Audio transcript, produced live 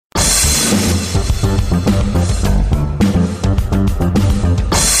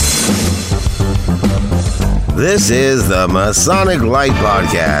This is the Masonic Light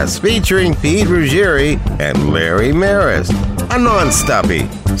Podcast featuring Pete Ruggieri and Larry Maris. A non-stuffy,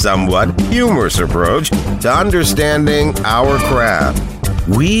 somewhat humorous approach to understanding our craft.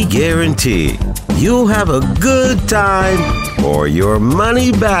 We guarantee you'll have a good time or your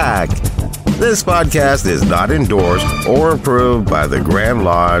money back. This podcast is not endorsed or approved by the Grand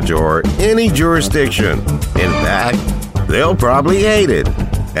Lodge or any jurisdiction. In fact, they'll probably hate it.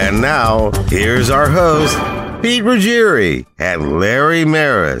 And now, here's our host, Pete Ruggieri and Larry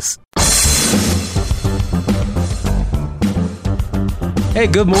Maris. Hey,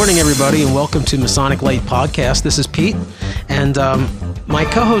 good morning, everybody, and welcome to Masonic Light Podcast. This is Pete, and my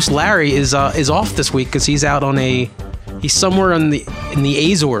co-host Larry is off this week because he's out on he's somewhere in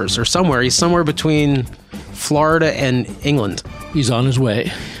the Azores or somewhere. He's somewhere between Florida and England. He's on his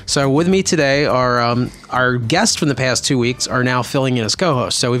way. So with me today are our guests from the past 2 weeks are now filling in as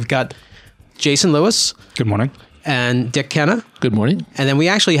co-hosts. So we've got Jason Lewis. Good morning. And Dick Kenna. Good morning. And then we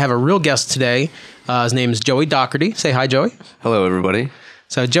actually have a real guest today. His name is Joey Doherty. Say hi, Joey. Hello, everybody.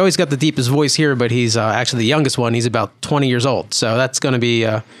 So Joey's got the deepest voice here, but he's actually the youngest one. He's about 20 years old. So that's going to be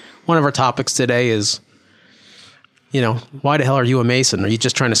one of our topics today is, why the hell are you a Mason? Are you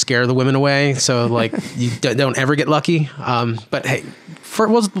just trying to scare the women away? So like you don't ever get lucky. But hey,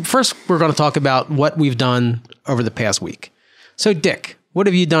 first we're going to talk about what we've done over the past week. So Dick, what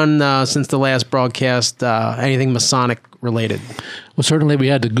have you done since the last broadcast? Anything Masonic related? Well, certainly we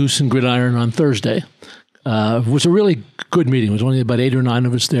had the Goose and Gridiron on Thursday. It was a really good meeting. It was only about 8 or 9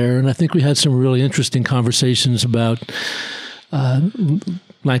 of us there, and I think we had some really interesting conversations about the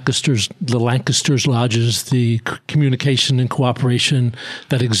Lancaster's lodges, the communication and cooperation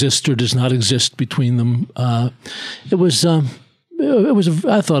that exists or does not exist between them. It was I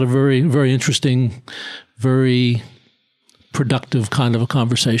thought, a very, very interesting, very productive kind of a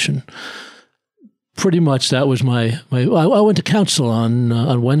conversation. Pretty much that was I went to council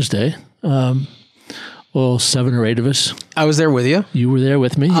on Wednesday. All 7 or 8 of us. I was there with you. You were there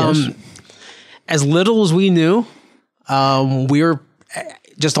with me, yes. As little as we knew, we were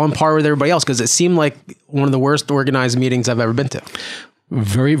just on par with everybody else because it seemed like one of the worst organized meetings I've ever been to.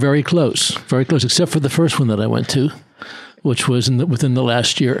 Very, very close. Very close, except for the first one that I went to, which was within the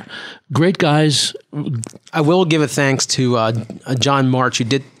last year. Great guys. I will give a thanks to John March,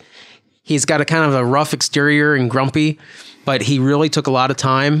 he's got a kind of a rough exterior and grumpy, but he really took a lot of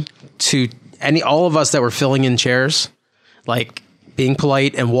time to all of us that were filling in chairs, like being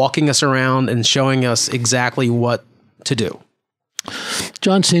polite and walking us around and showing us exactly what to do.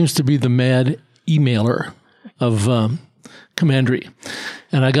 John seems to be the mad emailer of Commandery.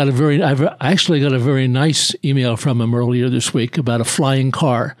 And I actually got a very nice email from him earlier this week about a flying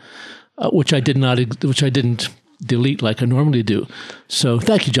car, which I didn't delete like I normally do. So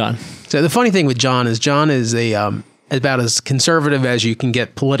thank you, John. So the funny thing with John is about as conservative as you can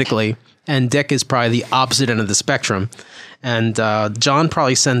get politically. And Dick is probably the opposite end of the spectrum. And John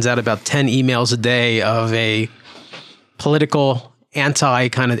probably sends out about 10 emails a day of a political,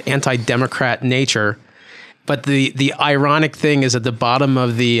 anti-Democrat nature. But the ironic thing is at the bottom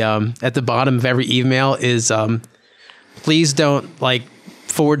of every email is please don't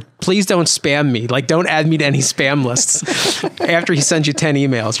spam me. Like, don't add me to any spam lists. After he sends you 10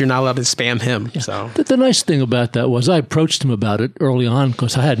 emails, you're not allowed to spam him. Yeah. So the nice thing about that was I approached him about it early on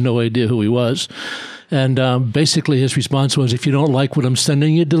because I had no idea who he was. And basically his response was, if you don't like what I'm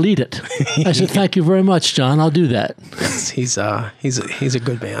sending you, delete it. I said, thank you very much, John. I'll do that. Yes, he's a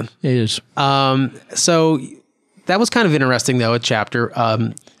good man. He is. So that was kind of interesting, though, a chapter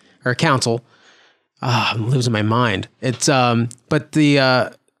or a council. I'm losing my mind. It's but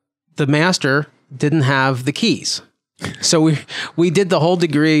the master didn't have the keys, so we did the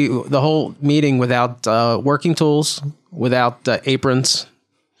whole meeting without working tools, without aprons.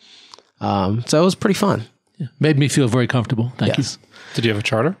 So it was pretty fun. Yeah. Made me feel very comfortable. Thank you. Did you have a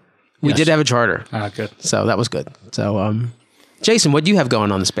charter? We did have a charter. Good. So that was good. So Jason, what do you have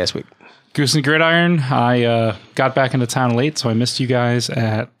going on this past week? Goose and Gridiron. I got back into town late, so I missed you guys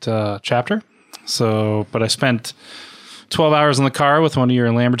at chapter. But I spent 12 hours in the car with one of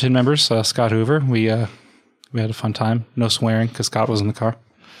your Lamberton members, Scott Hoover. We had a fun time. No swearing because Scott was in the car.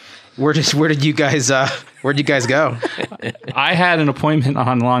 Where did you guys go? I had an appointment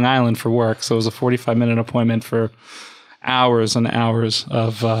on Long Island for work, so it was a 45-minute appointment for hours and hours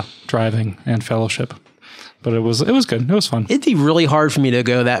of driving and fellowship. But it was good. It was fun. It'd be really hard for me to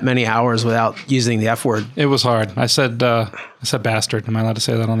go that many hours without using the F word. It was hard. I said bastard. Am I allowed to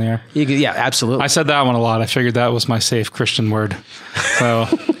say that on the air? Yeah, absolutely. I said that one a lot. I figured that was my safe Christian word. So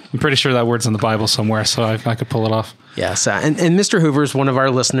I'm pretty sure that word's in the Bible somewhere, so I could pull it off. Yes, and Mr. Hoover is one of our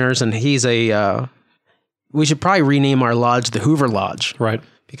listeners, and he's we should probably rename our lodge the Hoover Lodge. Right.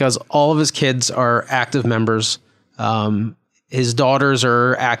 Because all of his kids are active members. His daughters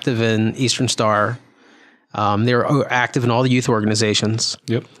are active in Eastern Star. They're active in all the youth organizations.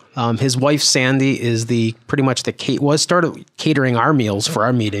 Yep. His wife Sandy is started catering our meals for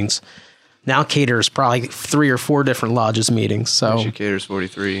our meetings. Now caters probably 3 or 4 different lodges meetings. So she caters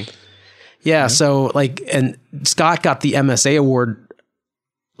 43. Yeah. So and Scott got the MSA award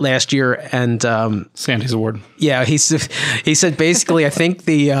last year, and Sandy's award. Yeah, he said basically, I think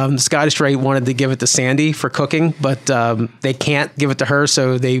the Scottish Rite wanted to give it to Sandy for cooking, but they can't give it to her,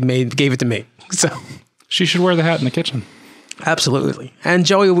 so they gave it to me. So she should wear the hat in the kitchen. Absolutely. And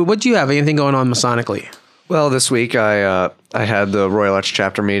Joey, what do you have? Anything going on Masonically? Well, this week I had the Royal Arch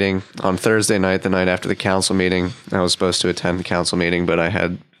chapter meeting on Thursday night, the night after the council meeting. I was supposed to attend the council meeting, but I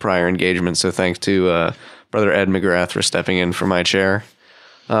had prior engagements, so thanks to Brother Ed McGrath for stepping in for my chair.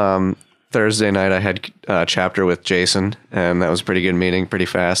 Thursday night I had a chapter with Jason, and that was a pretty good meeting, pretty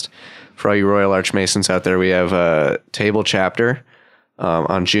fast. For all you Royal Arch Masons out there, we have a table chapter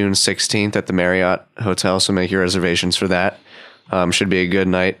on June 16th at the Marriott Hotel, so make your reservations for that. Should be a good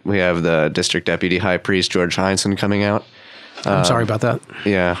night. We have the District Deputy High Priest George Heinsohn coming out. I'm sorry about that.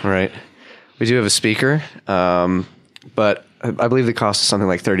 Yeah, right. We do have a speaker, but I believe the cost is something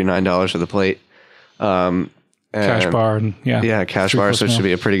like $39 for the plate. Cash bar. And, yeah, cash bar, so it should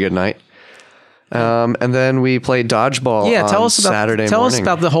be a pretty good night. And then we played dodgeball on Saturday morning. Tell us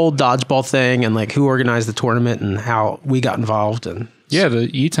about the whole dodgeball thing and who organized the tournament and how we got involved. And yeah, the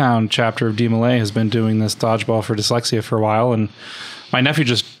E-Town chapter of DMLA has been doing this dodgeball for dyslexia for a while, and my nephew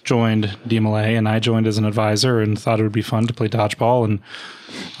just joined DMLA, and I joined as an advisor and thought it would be fun to play dodgeball. And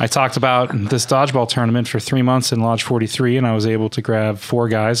I talked about this dodgeball tournament for 3 months in Lodge 43, and I was able to grab 4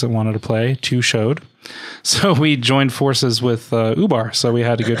 guys that wanted to play. 2 showed. So we joined forces with UBAR, so we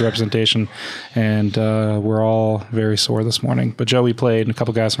had a good representation, and we're all very sore this morning. But Joey played, and a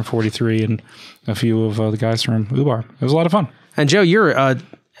couple guys from 43, and a few of the guys from UBAR. It was a lot of fun. And Joe, you're a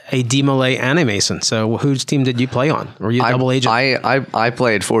DMLA and a Mason, so whose team did you play on? Or were you a double agent? I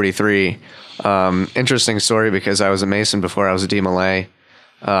played 43. Interesting story, because I was a Mason before I was a DMLA,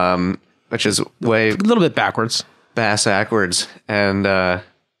 which is way... A little bit backwards. Backwards. And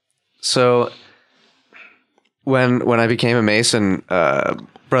so... When I became a Mason,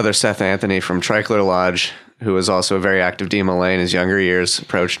 Brother Seth Anthony from Tricolor Lodge, who was also a very active DMLA in his younger years,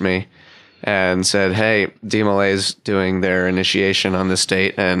 approached me and said, hey, DMLA is doing their initiation on this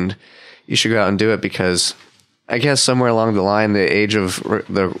date, and you should go out and do it, because I guess somewhere along the line,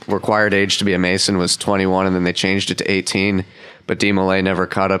 the required age to be a Mason was 21, and then they changed it to 18, but DMLA never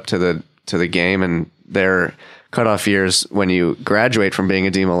caught up to the game, and their cutoff years when you graduate from being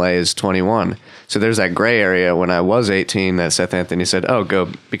a DMLA is 21. So there's that gray area when I was 18 that Seth Anthony said, oh, go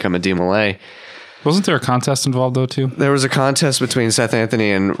become a DMLA. Wasn't there a contest involved, though, too? There was a contest between Seth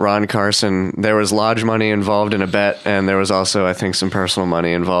Anthony and Ron Carson. There was lodge money involved in a bet, and there was also, I think, some personal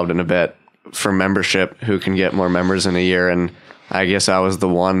money involved in a bet for membership, who can get more members in a year. And I guess I was the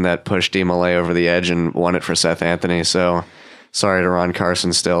one that pushed DMLA over the edge and won it for Seth Anthony. So sorry to Ron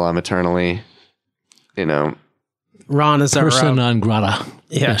Carson still. I'm eternally, Ron is our... Persona non grata.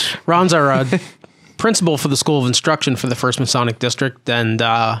 Yeah. Yes. Ron's our principal for the School of Instruction for the 1st Masonic District, and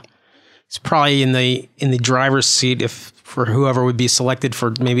he's probably in the driver's seat for whoever would be selected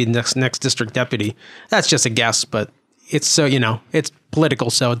for maybe next district deputy. That's just a guess, but it's so it's political,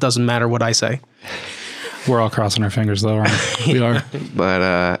 so it doesn't matter what I say. We're all crossing our fingers, though, aren't we? We are.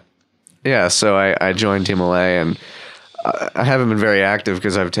 But yeah, so I joined DMLA, and I haven't been very active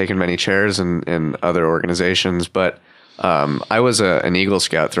because I've taken many chairs in other organizations, but I was an Eagle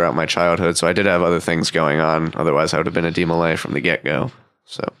Scout throughout my childhood, so I did have other things going on. Otherwise, I would have been a DMLA from the get-go.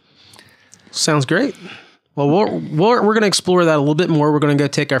 So, sounds great. Well, we're going to explore that a little bit more. We're going to go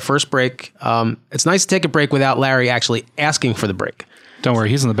take our first break. It's nice to take a break without Larry actually asking for the break. Don't worry,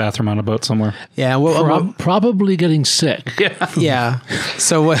 he's in the bathroom on a boat somewhere. Yeah, we'll probably getting sick. Yeah.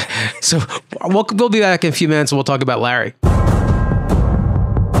 So we'll be back in a few minutes, and we'll talk about Larry.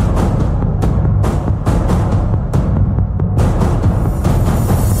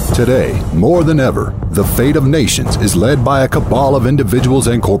 Today, more than ever, the fate of nations is led by a cabal of individuals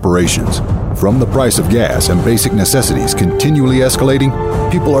and corporations. From the price of gas and basic necessities continually escalating,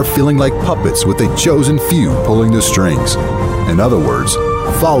 people are feeling like puppets with a chosen few pulling the strings. In other words,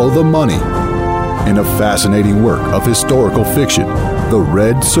 follow the money. In a fascinating work of historical fiction, The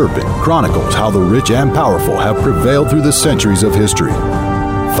Red Serpent chronicles how the rich and powerful have prevailed through the centuries of history.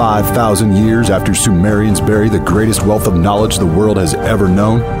 5,000 years after Sumerians buried the greatest wealth of knowledge the world has ever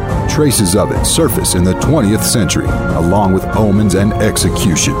known, traces of it surface in the 20th century, along with omens and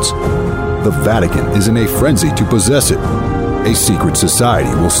executions. The Vatican is in a frenzy to possess it. A secret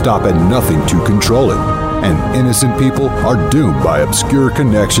society will stop at nothing to control it, and innocent people are doomed by obscure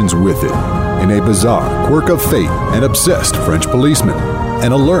connections with it. In a bizarre quirk of fate, an obsessed French policeman,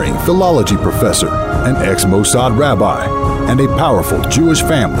 an alluring philology professor, an ex-Mossad rabbi, and a powerful Jewish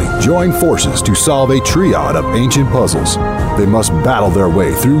family join forces to solve a triad of ancient puzzles. They must battle their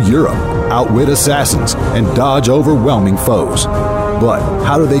way through Europe, outwit assassins, and dodge overwhelming foes. But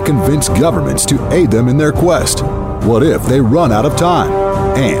how do they convince governments to aid them in their quest? What if they run out of time?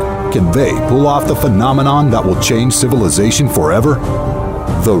 And can they pull off the phenomenon that will change civilization forever?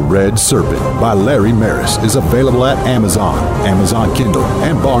 The Red Serpent by Larry Maris is available at Amazon, Amazon Kindle,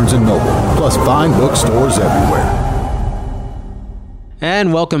 and Barnes & Noble, plus fine bookstores everywhere.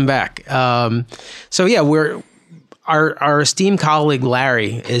 And welcome back. Our esteemed colleague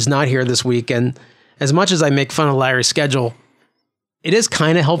Larry is not here this week, and as much as I make fun of Larry's schedule, it is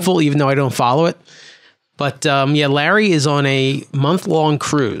kind of helpful, even though I don't follow it. But Larry is on a month-long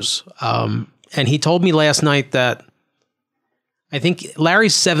cruise, and he told me last night that I think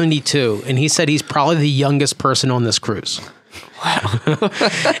Larry's 72, and he said he's probably the youngest person on this cruise. Wow.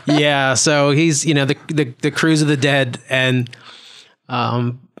 Yeah, so he's the cruise of the dead, and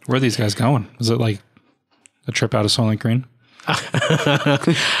where are these guys going? Is it like a trip out of Soylent Green?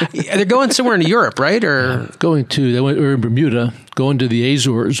 They're going somewhere in Europe, right? Or they were in Bermuda, going to the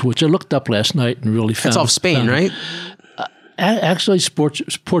Azores, which I looked up last night and really found. It's off Spain, right? Actually,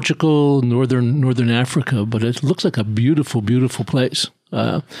 Portugal, northern Africa, but it looks like a beautiful, beautiful place.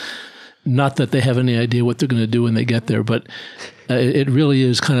 Not that they have any idea what they're going to do when they get there, but it really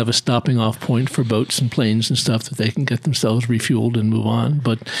is kind of a stopping off point for boats and planes and stuff that they can get themselves refueled and move on.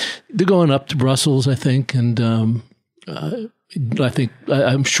 But they're going up to Brussels, I think, and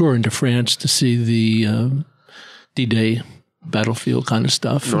I'm sure into France to see the D-Day battlefield kind of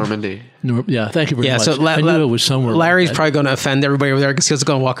stuff. Normandy. Thank you very much. So I knew it was somewhere. Larry's probably going to offend everybody over there because he's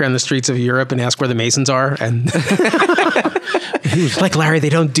going to walk around the streets of Europe and ask where the Masons are. And he was like, Larry, they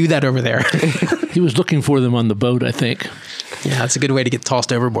don't do that over there. He was looking for them on the boat, I think. Yeah, that's a good way to get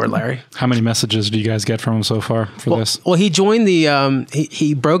tossed overboard, Larry. How many messages do you guys get from him so far for this? Well, he joined the,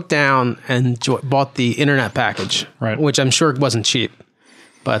 he broke down and bought the internet package, right? Which I'm sure wasn't cheap.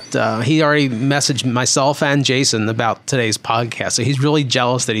 But he already messaged myself and Jason about today's podcast. So he's really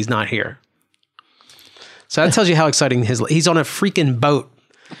jealous that he's not here. So that tells you how exciting he's on a freaking boat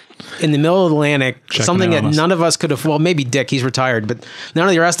in the middle of the Atlantic, something that none of us could have. Well, maybe Dick, he's retired, but none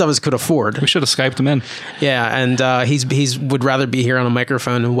of the rest of us could afford. We should have Skyped him in. Yeah, and he's would rather be here on a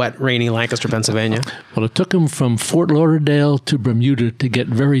microphone in wet, rainy Lancaster, Pennsylvania. Well, it took him from Fort Lauderdale to Bermuda to get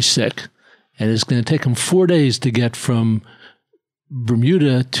very sick, and it's going to take him 4 days to get from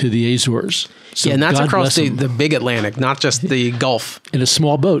Bermuda to the Azores. So and that's God across the bless him. big Atlantic, not just the Gulf. In a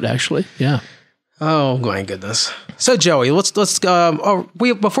small boat, actually. Yeah. Oh my goodness! So Joey, let's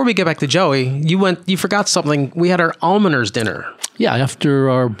before we get back to Joey, you forgot something. We had our almoners dinner. Yeah, after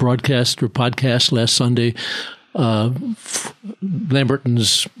our broadcast or podcast last Sunday,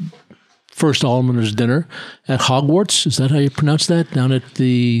 Lamberton's first almoners dinner at Hogwarts. Is that how you pronounce that? Down at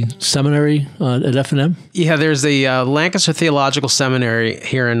the seminary at F&M? Yeah, there's the Lancaster Theological Seminary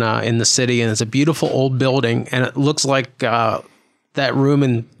here in the city, and it's a beautiful old building, and it looks like that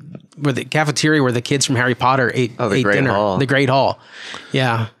room where the cafeteria where the kids from Harry Potter ate dinner. Hall. The Great Hall.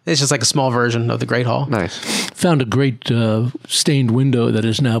 Yeah, it's just like a small version of the Great Hall. Nice. Found a great stained window that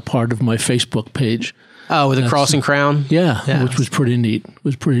is now part of my Facebook page. Oh, with the cross and crown? Yeah, which was pretty neat.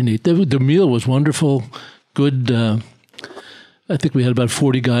 The meal was wonderful. Good. I think we had about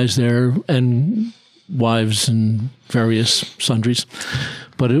 40 guys there and wives and various sundries.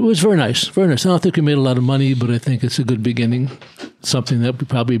 But it was very nice, very nice. I don't think we made a lot of money, but I think it's a good beginning. Something that we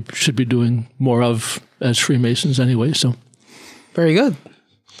probably should be doing more of as Freemasons anyway. So, very good.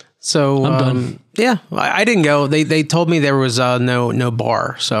 So I'm done. Yeah, I didn't go. They told me there was no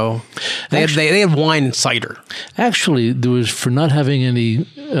bar, so they had wine and cider. Actually, there was, for not having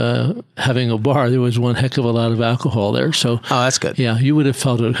having a bar, there was one heck of a lot of alcohol there. So that's good. Yeah, you would have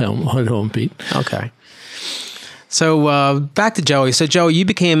felt at home, Pete. Okay. So back to Joey. So Joey, you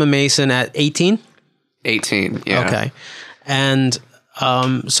became a Mason at 18? 18, yeah. Okay. And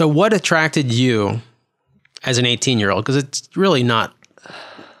so what attracted you as an 18-year-old? Because it's really not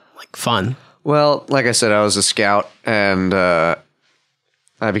like fun. Well, like I said, I was a scout, and I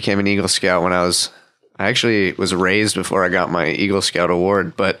became an Eagle Scout when I actually was raised before I got my Eagle Scout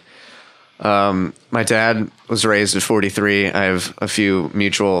award, but my dad was raised at 43. I have a few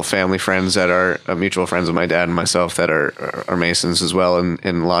mutual family friends that are mutual friends of my dad and myself that are Masons as well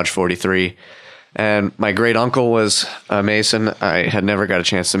in Lodge 43. And my great uncle was a Mason. I had never got a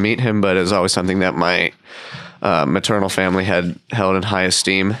chance to meet him, but it was always something that my maternal family had held in high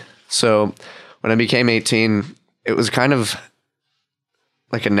esteem. So when I became 18, it was kind of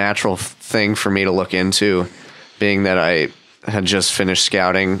like a natural thing for me to look into, being that I had just finished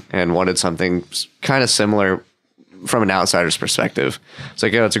scouting and wanted something kind of similar from an outsider's perspective. It's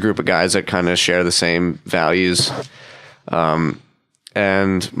like, it's a group of guys that kind of share the same values.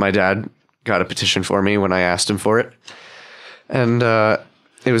 And my dad got a petition for me when I asked him for it. And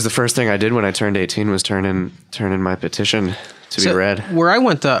it was the first thing I did when I turned 18 was turn in my petition to be read. Where I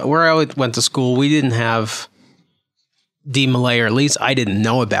went to school, we didn't have DeMolay, or at least I didn't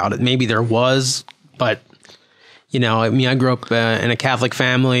know about it. Maybe there was, but I grew up in a Catholic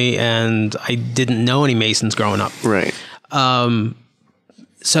family, and I didn't know any Masons growing up. Right.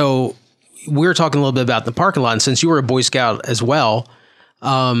 So we were talking a little bit about the parking lot, and since you were a Boy Scout as well,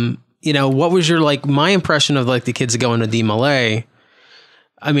 what was your, my impression of the kids that go into DeMolay?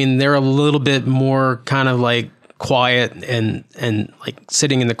 I mean, they're a little bit more kind of quiet and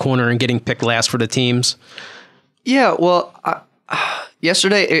sitting in the corner and getting picked last for the teams. Yeah. Well,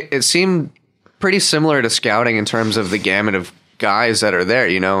 yesterday it seemed pretty similar to scouting in terms of the gamut of guys that are there.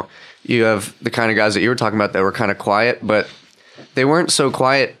 You have the kind of guys that you were talking about that were kind of quiet, but they weren't so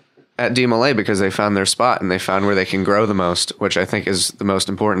quiet at DeMolay because they found their spot and they found where they can grow the most, which I think is the most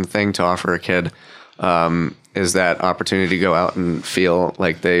important thing to offer a kid, is that opportunity to go out and feel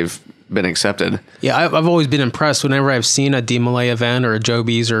like they've been accepted. Yeah, I've always been impressed whenever I've seen a DeMolay event or a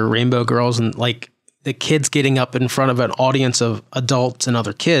Jobies or Rainbow Girls, and the kids getting up in front of an audience of adults and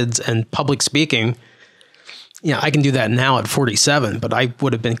other kids and public speaking. I can do that now at 47, but I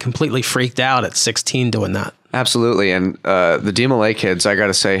would have been completely freaked out at 16 doing that. Absolutely. And the DeMolay kids, I got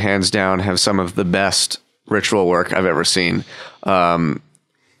to say, hands down, have some of the best ritual work I've ever seen.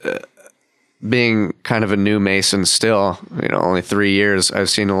 Being kind of a new Mason still, only 3 years,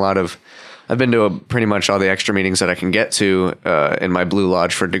 I've been to pretty much all the extra meetings that I can get to in my Blue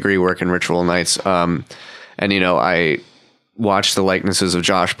Lodge for degree work and ritual nights. And I watched the likenesses of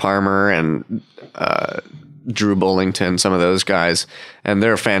Josh Palmer and Drew Bollington, some of those guys, and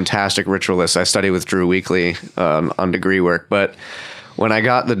they're fantastic ritualists. I study with Drew weekly on degree work. But when I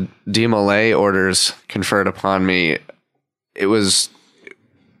got the DeMolay orders conferred upon me, it was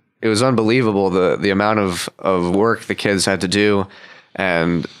unbelievable, the amount of work the kids had to do.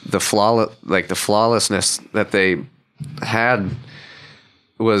 And the flawlessness that they had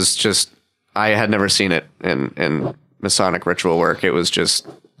was just, I had never seen it in Masonic ritual work. It was just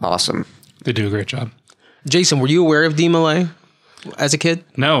awesome. They do a great job. Jason, were you aware of DeMolay as a kid?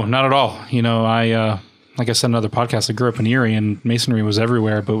 No, not at all. I like I said in another podcast, I grew up in Erie and Masonry was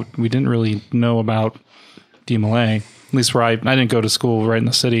everywhere, but we didn't really know about DeMolay. At least where I didn't go to school right in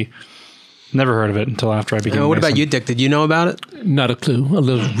the city. Never heard of it until after I became a Mason. What about you, Dick? Did you know about it? Not a clue.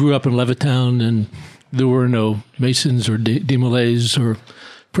 I grew up in Levittown, and there were no Masons or DeMolays or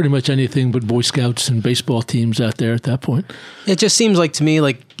pretty much anything but Boy Scouts and baseball teams out there at that point. It just seems like to me,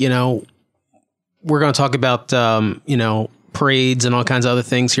 we're going to talk about, parades and all kinds of other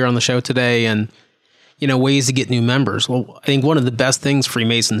things here on the show today and, ways to get new members. Well, I think one of the best things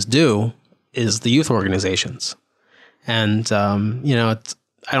Freemasons do is the youth organizations. And,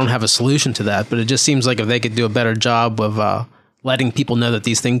 I don't have a solution to that, but it just seems like if they could do a better job of letting people know that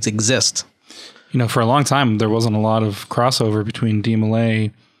these things exist. For a long time, there wasn't a lot of crossover between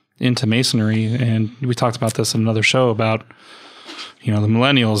DeMolay into Masonry. And we talked about this in another show about, the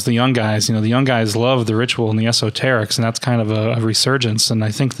millennials, the young guys. The young guys love the ritual and the esoterics, and that's kind of a resurgence. And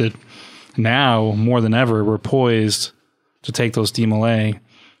I think that now, more than ever, we're poised to take those DeMolay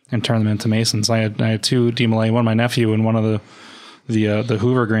and turn them into Masons. I had two DeMolay, one my nephew and one of the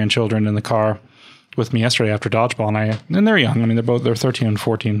Hoover grandchildren in the car with me yesterday after dodgeball, and they're young. I mean, they're 13 and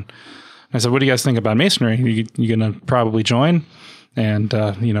 14. I said, "What do you guys think about Masonry? You gonna probably join?" And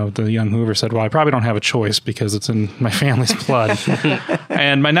the young Hoover said, "Well, I probably don't have a choice because it's in my family's blood."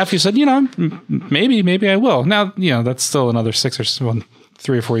 And my nephew said, maybe I will. Now, that's still another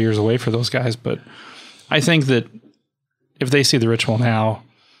 3 or 4 years away for those guys. But I think that if they see the ritual now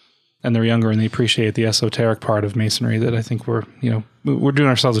and they're younger and they appreciate the esoteric part of Masonry, that I think we're doing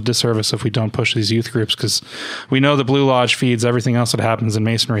ourselves a disservice if we don't push these youth groups, because we know the Blue Lodge feeds everything else that happens in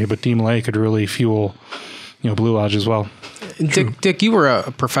Masonry, but DeMolay could really fuel, Blue Lodge as well. Dick, you were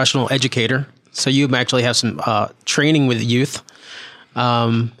a professional educator, so you actually have some training with youth.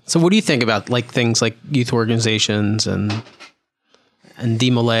 So what do you think about things like youth organizations and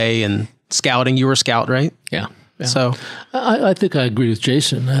DeMolay and scouting? You were a scout, right? Yeah. Yeah. So I think I agree with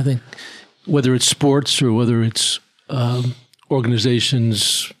Jason. I think whether it's sports or whether it's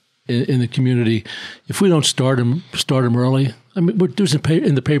organizations in the community, if we don't start them early. I mean, there's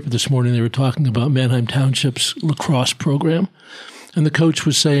in the paper this morning, they were talking about Manheim Township's lacrosse program. And the coach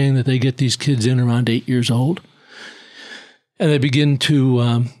was saying that they get these kids in around 8 years old. And they begin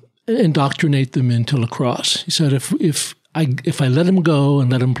to indoctrinate them into lacrosse. He said, if I let them go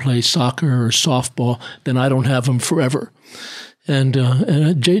and let them play soccer or softball, then I don't have them forever. And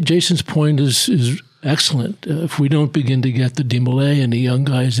Jason's point is excellent. If we don't begin to get the DeMolay and the young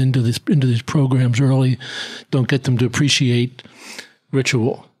guys into these programs early, don't get them to appreciate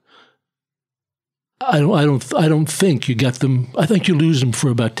ritual, I don't think you get them. I think you lose them for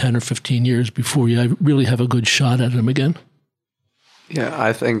about 10 or 15 years before you really have a good shot at them again. Yeah,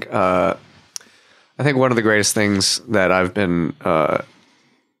 I think one of the greatest things that I've been that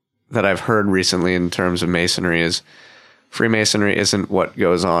I've heard recently in terms of Masonry is Freemasonry isn't what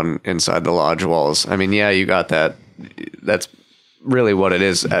goes on inside the lodge walls. I mean, yeah, you got that. That's really what it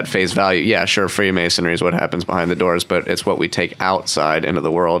is at face value. Yeah, sure, Freemasonry is what happens behind the doors, but it's what we take outside into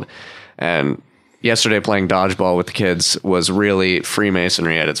the world. And yesterday playing dodgeball with the kids was really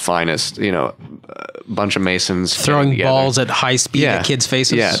Freemasonry at its finest. You know, a bunch of Masons throwing balls at high speed at kids'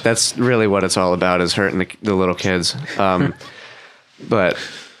 faces. Yeah, that's really what it's all about, is hurting the little kids. But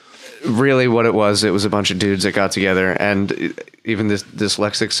really what it was a bunch of dudes that got together, and even this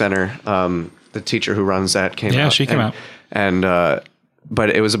dyslexic center, the teacher who runs that came out. Yeah, she came out. And but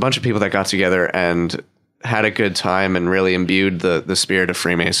it was a bunch of people that got together and had a good time and really imbued the spirit of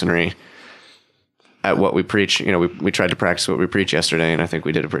Freemasonry at what we preach. You know, we tried to practice what we preach yesterday, and I think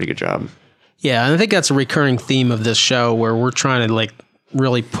we did a pretty good job. Yeah, and I think that's a recurring theme of this show, where we're trying to like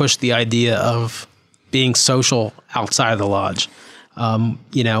really push the idea of being social outside of the lodge.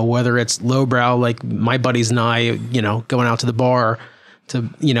 You know, whether it's lowbrow, like my buddies and I, you know, going out to the bar to,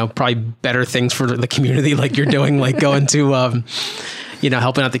 you know, probably better things for the community, like you're doing, like going to, you know,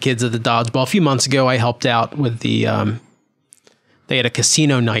 helping out the kids at the dodgeball. A few months ago, I helped out with the, they had a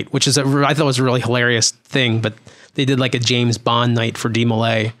casino night, which is I thought was a really hilarious thing, but they did like a James Bond night for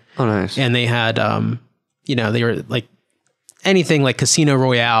DeMolay. Oh, nice. And they had, you know, they were like anything like Casino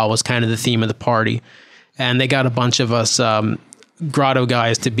Royale was kind of the theme of the party. And they got a bunch of us, Grotto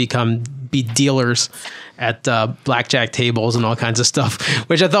guys to be dealers at blackjack tables and all kinds of stuff,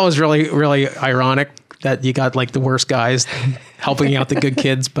 which I thought was really, really ironic that you got like the worst guys helping out the good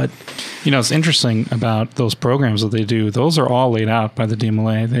kids. But you know, it's interesting about those programs that they do. Those are all laid out by the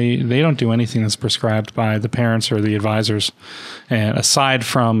DeMolay. They don't do anything that's prescribed by the parents or the advisors. And aside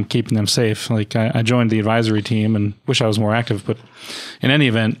from keeping them safe, like I joined the advisory team and wish I was more active, but in any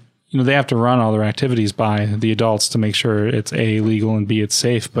event, you know, they have to run all their activities by the adults to make sure it's A, legal, and B, it's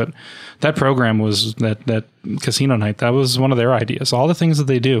safe. But that program was that casino night. That was one of their ideas. All the things that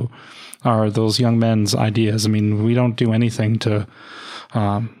they do are those young men's ideas. I mean, we don't do anything to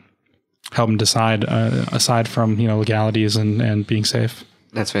help them decide aside from, you know, legalities and being safe.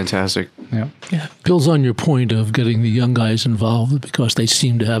 That's fantastic. Yeah. Yeah. Builds on your point of getting the young guys involved because they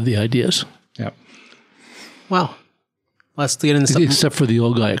seem to have the ideas. Yeah. Well, let's get into something. Except for the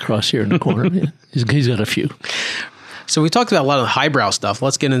old guy across here in the corner. Yeah. He's got a few. So we talked about a lot of highbrow stuff.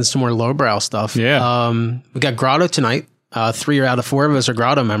 Let's get into some more lowbrow stuff. Yeah. We got Grotto tonight. 3 out of 4 of us are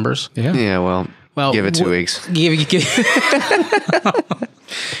Grotto members. Yeah. Yeah, well, give it 2 weeks.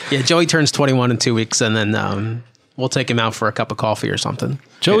 Yeah, Joey turns 21 in 2 weeks, and then we'll take him out for a cup of coffee or something.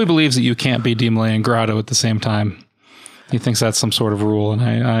 Joey believes that you can't be DeMolay and Grotto at the same time. He thinks that's some sort of rule, and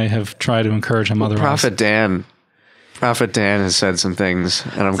I have tried to encourage him otherwise. Prophet Dan has said some things,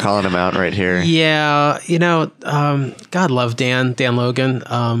 and I'm calling him out right here. Yeah, you know, God love Dan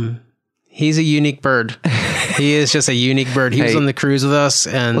Logan. He's a unique bird. He is just a unique bird. He was on the cruise with us,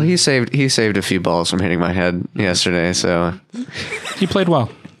 and well, he saved a few balls from hitting my head yesterday. So he played well.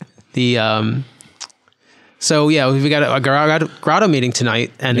 So yeah, we've got a Grotto meeting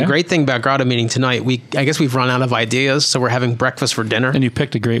tonight, and the great thing about Grotto meeting tonight, I guess we've run out of ideas, so we're having breakfast for dinner. And you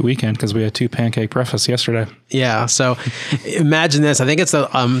picked a great weekend because we had 2 pancake breakfasts yesterday. Yeah, so imagine this. I think it's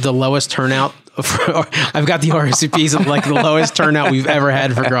the lowest turnout. I've got the RSVPs of like the lowest turnout we've ever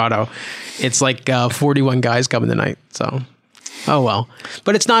had for Grotto. It's like 41 guys coming tonight. So, oh well.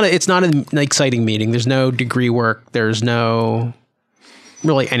 But it's not an exciting meeting. There's no degree work. There's no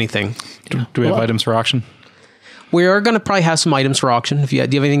really anything. Do we have items for auction? We are going to probably have some items for auction. Do you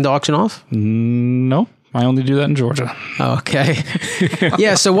have anything to auction off? No, I only do that in Georgia. Okay.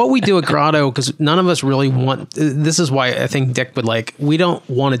 Yeah, so what we do at Grotto, because none of us really want, this is why I think Dick would like, we don't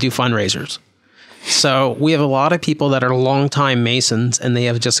want to do fundraisers. So we have a lot of people that are longtime Masons, and they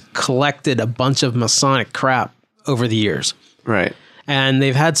have just collected a bunch of Masonic crap over the years. right. And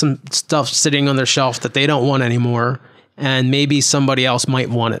they've had some stuff sitting on their shelf that they don't want anymore, and maybe somebody else might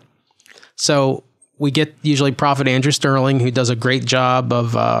want it. So we get usually Prophet Andrew Sterling, who does a great job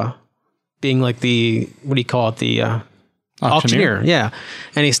of being like the, what do you call it? The auctioneer. Yeah.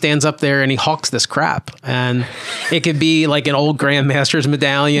 And he stands up there and he hawks this crap. And it could be like an old Grandmaster's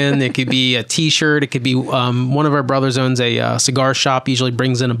medallion. It could be a t-shirt. It could be, one of our brothers owns a cigar shop, usually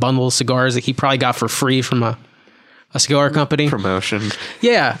brings in a bundle of cigars that he probably got for free from a cigar company. Promotion.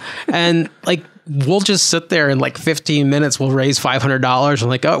 Yeah. And like, we'll just sit there in like 15 minutes. We'll raise $500 and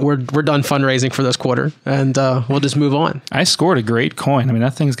like, oh, we're done fundraising for this quarter. And we'll just move on. I scored a great coin. I mean,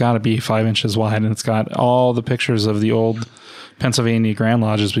 that thing's got to be 5 inches wide, and it's got all the pictures of the old Pennsylvania Grand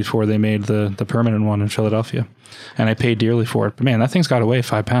Lodges before they made the permanent one in Philadelphia. And I paid dearly for it. But man, that thing's got to weigh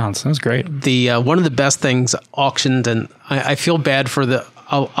 5 pounds. That's great. The one of the best things auctioned, and I feel bad for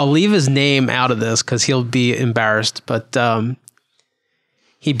I'll leave his name out of this because he'll be embarrassed. But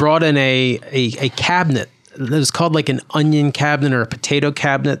he brought in a cabinet that was called like an onion cabinet or a potato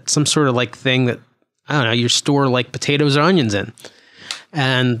cabinet, some sort of like thing that, I don't know, you store like potatoes or onions in.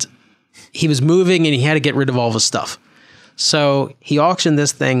 And he was moving and he had to get rid of all of his stuff. So he auctioned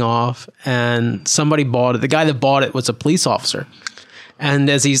this thing off and somebody bought it. The guy that bought it was a police officer.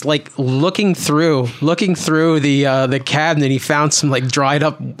 And as he's like looking through the cabinet, he found some like dried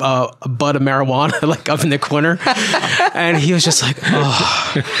up a bud of marijuana like up in the corner, and he was just like,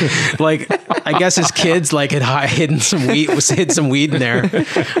 oh, like I guess his kids like had hid some weed in there,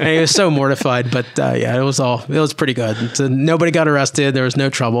 and he was so mortified. But yeah, it was pretty good. So nobody got arrested. There was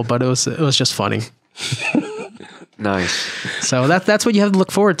no trouble, but it was just funny. Nice. So that's what you have to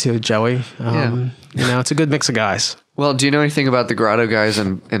look forward to, Joey. You know, it's a good mix of guys. Well, do you know anything about the Grotto guys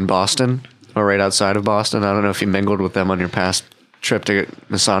in Boston or right outside of Boston? I don't know if you mingled with them on your past trip to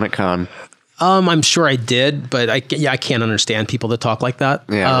Masonic Con. I'm sure I did, but I can't understand people that talk like that.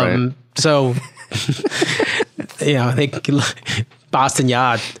 Yeah, right. So, I think Boston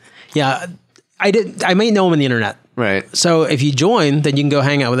Yard. Yeah, I may know them on the internet. Right. So if you join, then you can go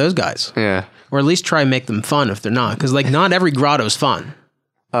hang out with those guys. Yeah. Or at least try and make them fun if they're not. Because like not every grotto is fun.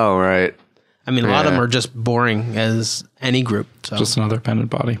 Oh, right. I mean, a lot of them are just boring as any group. So. Just another pendant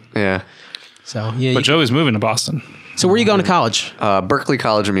body. Yeah. So yeah. But Joey's moving to Boston. So where are you going to college? Berkeley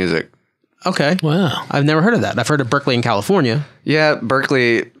College of Music. Okay. Wow. I've never heard of that. I've heard of Berkeley in California. Yeah,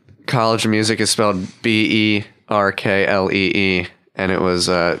 Berkeley College of Music is spelled Berklee, and it was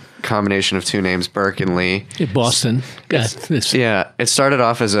a combination of two names, Burke and Lee. Boston. Yeah, it started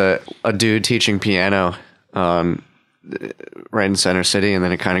off as a dude teaching piano right in Center City, and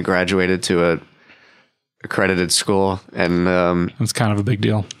then it kind of graduated to a accredited school, and it's kind of a big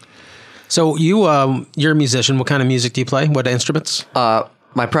deal. So you're a musician. What kind of music do you play? What instruments?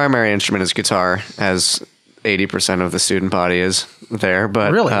 My primary instrument is guitar, as 80% of the student body is there.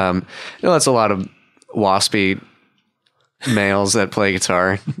 But really, it's a lot of waspy males that play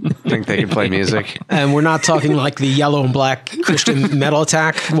guitar think they can play music. And we're not talking like the yellow and black Christian metal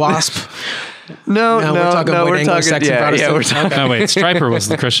attack wasp. No, we're talking Protestant. we're talking. No, wait, Striper was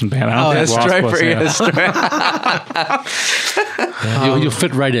the Christian band. I don't think Wasp was. You'll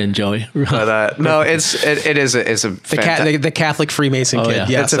fit right in, Joey. But no, it's the Catholic Freemason kid. Yeah.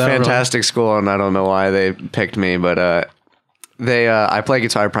 Yes, it's a fantastic school, and I don't know why they picked me, but I play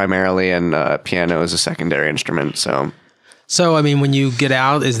guitar primarily, and piano is a secondary instrument. So I mean, when you get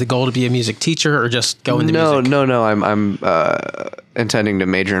out, is the goal to be a music teacher or just go into music? No. I'm intending to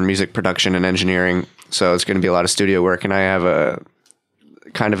major in music production and engineering. So it's going to be a lot of studio work. And I have a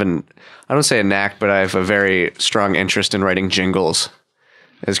kind of I don't say a knack, but I have a very strong interest in writing jingles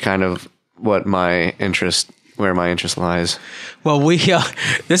is kind of where my interest lies. Well,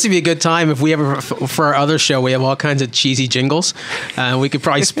 this would be a good time if we ever, for our other show, we have all kinds of cheesy jingles. We could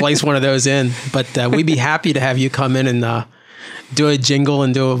probably splice one of those in, but we'd be happy to have you come in and do a jingle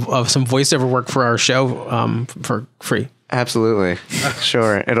and do some voiceover work for our show for free. Absolutely,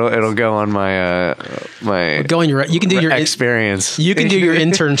 sure. It'll go on my go on your. You can do your experience. You can do your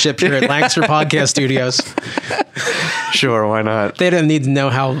internship here at Lancaster Podcast Studios. Sure, why not? They don't need to know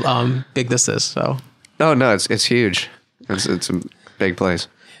how big this is. So. Oh no, it's huge. It's a big place.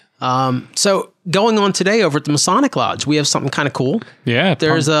 So going on today over at the Masonic Lodge, we have something kind of cool. Yeah.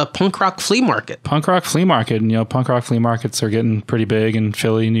 There's a punk rock flea market. Punk rock flea market. And, punk rock flea markets are getting pretty big in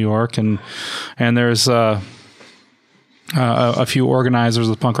Philly, New York. And there's a few organizers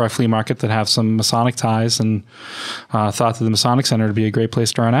of the punk rock flea market that have some Masonic ties and thought that the Masonic Center would be a great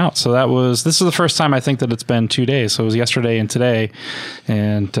place to run out. So this is the first time I think that it's been 2 days. So it was yesterday and today.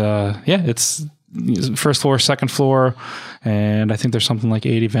 And it's first floor, second floor, and I think there's something like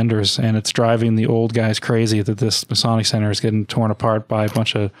 80 vendors, and it's driving the old guys crazy that this Masonic Center is getting torn apart by a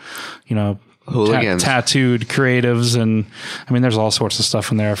bunch of, hooligans. Tattooed creatives, and I mean, there's all sorts of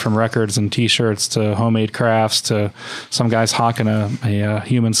stuff in there, from records and T-shirts to homemade crafts to some guys hawking a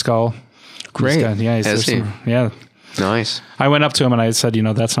human skull. Great. Yeah. Nice. I went up to him and I said,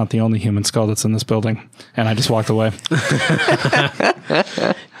 that's not the only human skull that's in this building, and I just walked away.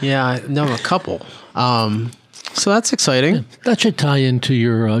 Yeah, I know a couple. So that's exciting. That should tie into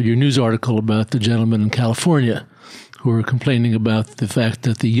your news article about the gentleman in California who were complaining about the fact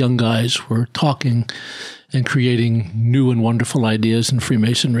that the young guys were talking and creating new and wonderful ideas in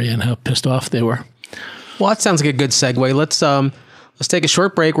Freemasonry and how pissed off they were. Well, that sounds like a good segue. Let's take a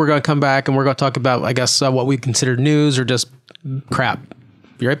short break. We're going to come back and we're going to talk about, I guess, what we consider news or just crap.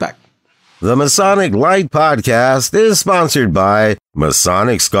 Be right back. The Masonic Light Podcast is sponsored by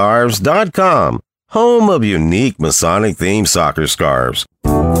MasonicScarves.com, home of unique Masonic-themed soccer scarves.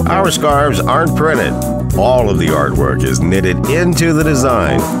 Our scarves aren't printed. All of the artwork is knitted into the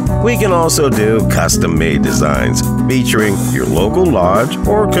design. We can also do custom-made designs featuring your local lodge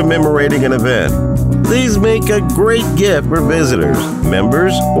or commemorating an event. These make a great gift for visitors,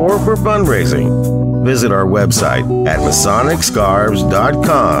 members, or for fundraising. Visit our website at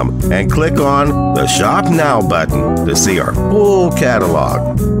MasonicScarves.com and click on the Shop Now button to see our full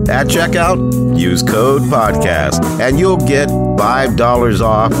catalog. At checkout, use code PODCAST and you'll get $5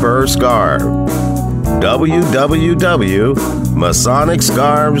 off per scarf.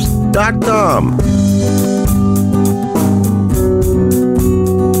 www.MasonicScarves.com.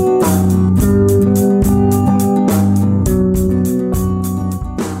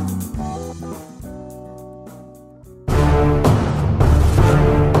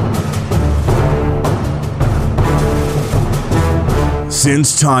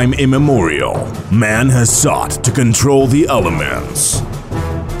 Since time immemorial, man has sought to control the elements,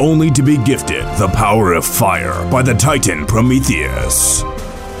 only to be gifted the power of fire by the Titan Prometheus,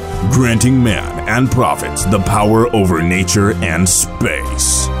 granting man and prophets the power over nature and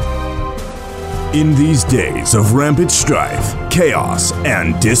space. In these days of rampant strife, chaos,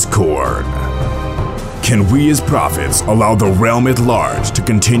 and discord, can we as prophets allow the realm at large to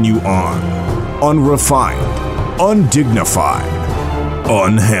continue on, unrefined, undignified,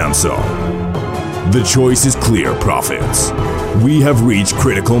 unhandsome? The choice is clear, prophets. We have reached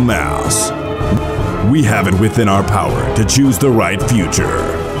critical mass. We have it within our power to choose the right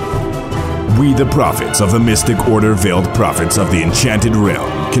future. We, the prophets of the Mystic Order, veiled prophets of the Enchanted Realm,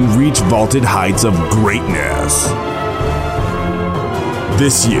 can reach vaulted heights of greatness.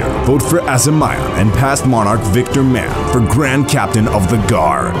 This year, vote for Azamion and past monarch Victor Mann for Grand Captain of the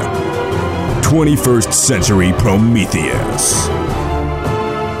Guard. 21st Century Prometheus.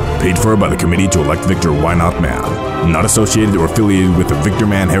 Paid for by the Committee to Elect Victor Wynot Mann. Not associated or affiliated with the Victor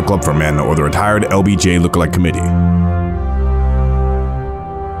Mann Hair Club for Men or the retired LBJ Lookalike Committee.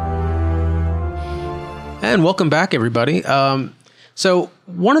 And welcome back, everybody. So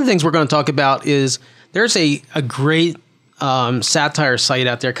one of the things we're going to talk about is there's a great satire site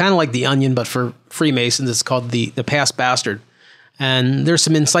out there, kind of like The Onion, but for Freemasons. It's called The Past Bastard. And there's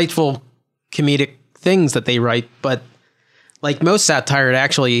some insightful comedic things that they write, but like most satire, it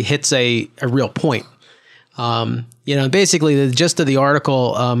actually hits a real point. Basically the gist of the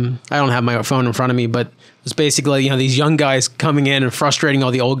article, I don't have my phone in front of me, but it's basically, these young guys coming in and frustrating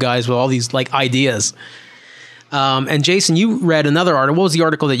all the old guys with all these like ideas. And Jason, you read another article. What was the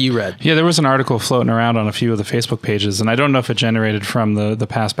article that you read? Yeah, there was an article floating around on a few of the Facebook pages, and I don't know if it generated from the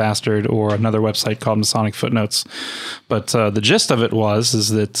Past Bastard or another website called Masonic Footnotes, but the gist of it is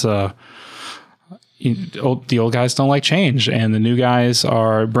that the old guys don't like change, and the new guys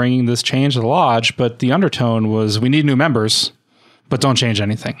are bringing this change to the lodge, but the undertone was, we need new members, but don't change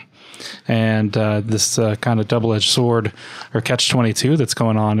anything. And this kind of double-edged sword or catch-22 that's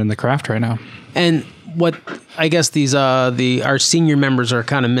going on in the craft right now. And what I guess these our senior members are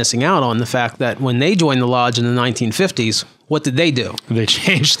kind of missing out on the fact that when they joined the lodge in the 1950s, what did they do? They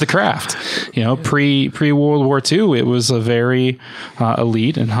changed the craft. Pre World War II, it was a very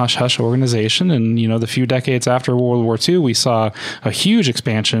elite and hush hush organization. And the few decades after World War II, we saw a huge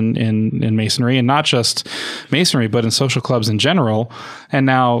expansion in Masonry, and not just Masonry, but in social clubs in general. And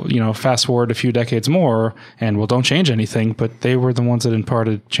now, fast forward a few decades more, and don't change anything, but they were the ones that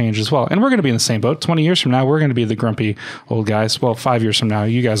imparted change as well. And we're going to be in the same boat. 20 years from now, we're going to be the grumpy old guys. Well, 5 years from now,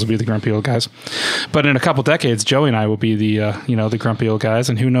 you guys will be the grumpy old guys. But in a couple decades, Joey and I will be the grumpy old guys,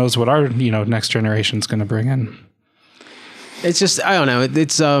 and who knows what our next generation is going to bring in. It's just, I don't know.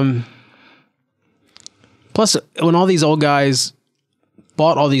 It's plus when all these old guys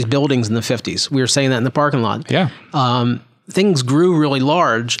bought all these buildings in the 50s, we were saying that in the parking lot. Yeah. things grew really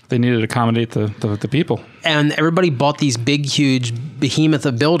large. They needed to accommodate the people. And everybody bought these big, huge behemoth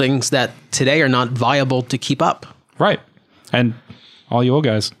of buildings that today are not viable to keep up. Right. And all you old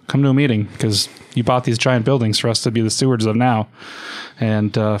guys, come to a meeting because you bought these giant buildings for us to be the stewards of now.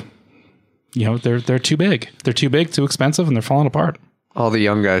 And, they're too big. They're too big, too expensive, and they're falling apart. All the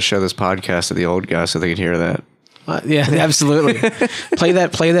young guys show this podcast to the old guys so they can hear that. Yeah, absolutely. Play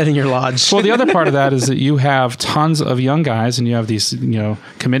that in your lodge. Well, the other part of that is that you have tons of young guys and you have these,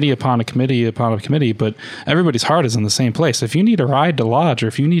 committee upon a committee upon a committee, but everybody's heart is in the same place. If you need a ride to lodge or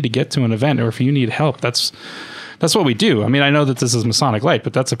if you need to get to an event or if you need help, that's what we do. I mean, I know that this is Masonic Light,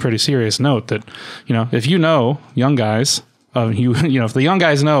 but that's a pretty serious note that, if you know young guys, if the young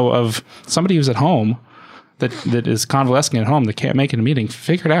guys know of somebody who's at home that is convalescing at home that can't make it a meeting,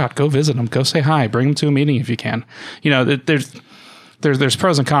 figure it out. Go visit them. Go say hi. Bring them to a meeting if you can. There's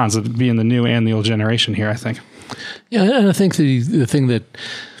pros and cons of being the new and the old generation here, I think. Yeah, and I think the thing that...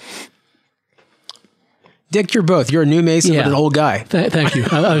 Dick, you're both. You're a new Mason but an old guy. Thank you.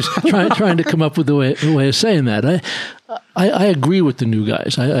 I was trying to come up with a way of saying that. I agree with the new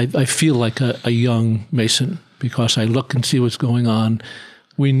guys. I feel like a young Mason because I look and see what's going on.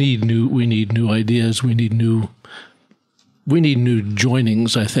 We need new ideas. We need new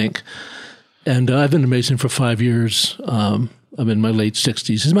joinings, I think. And I've been a Mason for 5 years. I'm in my late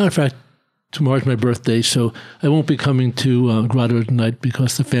 60s. As a matter of fact, tomorrow's my birthday, so I won't be coming to Grotto tonight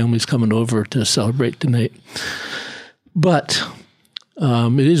because the family's coming over to celebrate tonight. But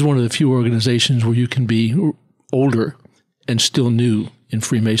it is one of the few organizations where you can be older and still new in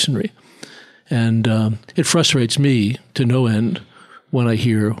Freemasonry. And it frustrates me to no end when I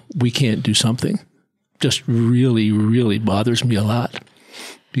hear we can't do something. Just really, really bothers me a lot.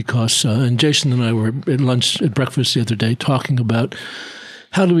 Because, and Jason and I were at breakfast the other day talking about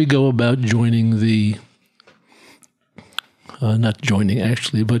how do we go about joining the, not joining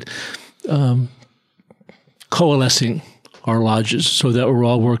actually, but coalescing our lodges so that we're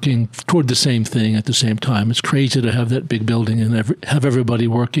all working toward the same thing at the same time. It's crazy to have that big building and have everybody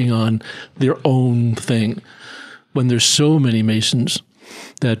working on their own thing when there's so many Masons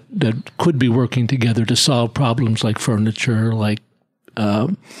that could be working together to solve problems like furniture, like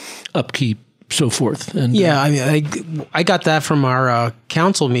upkeep, so forth. And yeah, I got that from our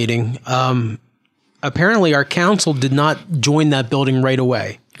council meeting. Apparently, our council did not join that building right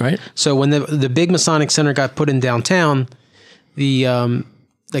away. Right. So when the big Masonic Center got put in downtown, the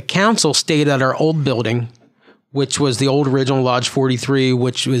council stayed at our old building, which was the old original Lodge 43,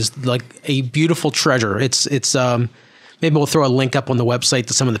 which was like a beautiful treasure. It's maybe we'll throw a link up on the website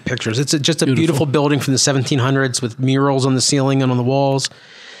to some of the pictures. It's just a beautiful building from the 1700s with murals on the ceiling and on the walls.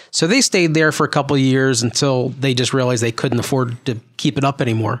 So they stayed there for a couple of years until they just realized they couldn't afford to keep it up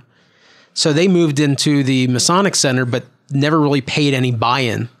anymore. So they moved into the Masonic Center, but never really paid any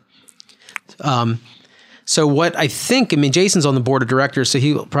buy-in. So what I think, Jason's on the board of directors, so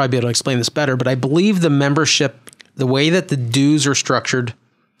he'll probably be able to explain this better, but I believe the membership, the way that the dues are structured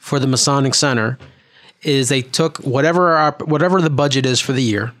for the Masonic Center is they took whatever the budget is for the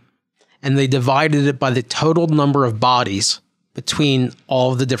year, and they divided it by the total number of bodies between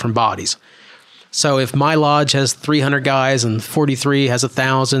all of the different bodies. So if my lodge has 300 guys and 43 has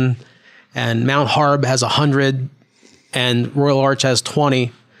 1,000, and Mount Harb has 100, and Royal Arch has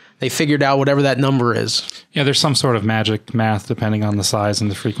 20, they figured out whatever that number is. Yeah, there's some sort of magic math depending on the size and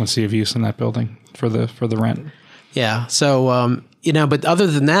the frequency of use in that building for the rent. Yeah. So but other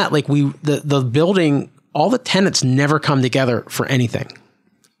than that, like the building, all the tenants never come together for anything.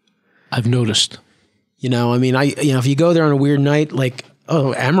 I've noticed. If you go there on a weird night, like,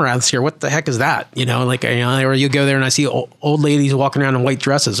 oh, Amaranth's here. What the heck is that? Or you go there and I see old ladies walking around in white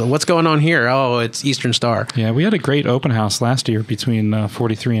dresses. Oh, what's going on here? Oh, it's Eastern Star. Yeah, we had a great open house last year between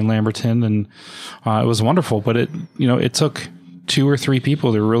 43 and Lamberton, and it was wonderful. But it took 2 or 3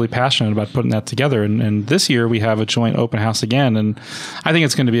 people that were really passionate about putting that together. And this year we have a joint open house again, and I think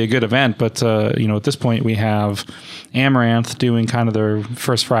it's going to be a good event. But at this point we have Amaranth doing kind of their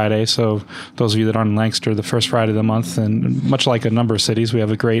first Friday. So those of you that aren't in Lancaster, the first Friday of the month, and much like a number of cities, we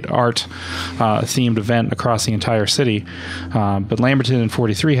have a great art themed event across the entire city. But Lamberton and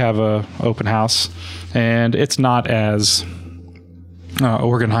 43 have a open house, and it's not as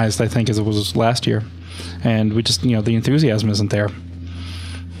organized, I think, as it was last year. And we just, the enthusiasm isn't there.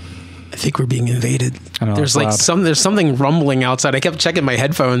 I think we're being invaded. I know, there's there's something rumbling outside. I kept checking my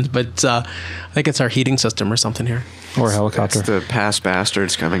headphones, but I think it's our heating system or something here. Or a helicopter. It's the past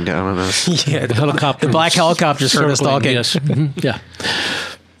bastards coming down on us. Yeah, the helicopter. The black helicopters heard us talking. Yes. Mm-hmm. Yeah.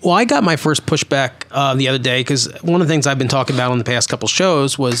 Well, I got my first pushback the other day because one of the things I've been talking about on the past couple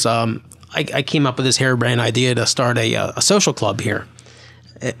shows was I came up with this harebrained idea to start a social club here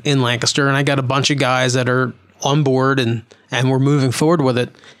in Lancaster, and I got a bunch of guys that are on board and we're moving forward with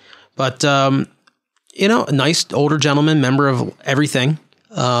it. But a nice older gentleman, member of everything.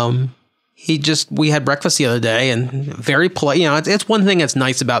 We had breakfast the other day, and very polite. It's one thing that's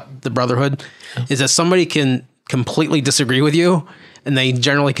nice about the Brotherhood is that somebody can completely disagree with you, and they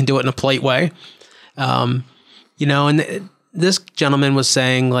generally can do it in a polite way. And this gentleman was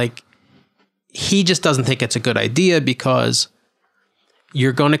saying, like, he just doesn't think it's a good idea because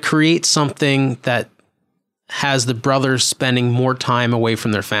you're going to create something that has the brothers spending more time away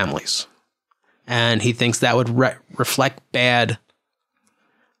from their families. And he thinks that would reflect bad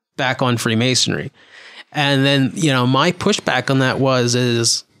back on Freemasonry. And then, my pushback on that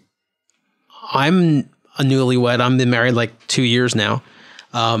is I'm a newlywed. I've been married like 2 years now.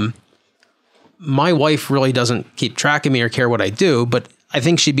 My wife really doesn't keep track of me or care what I do, but I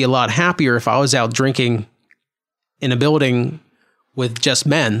think she'd be a lot happier if I was out drinking in a building with just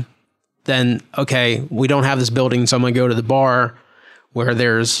men. Then, okay, we don't have this building, so I'm going to go to the bar where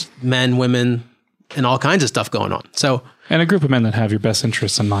there's men, women, and all kinds of stuff going on. So, and a group of men that have your best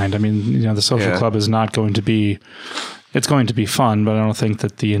interests in mind. I mean, the social club is not going to be, it's going to be fun, but I don't think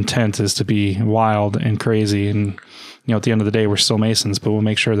that the intent is to be wild and crazy. And, at the end of the day, we're still Masons, but we'll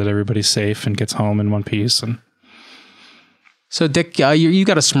make sure that everybody's safe and gets home in one piece. And so, Dick, you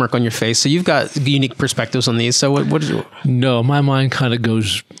got a smirk on your face, so you've got unique perspectives on these. So what is it? No, my mind kind of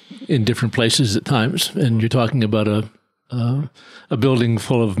goes in different places at times. And you're talking about a building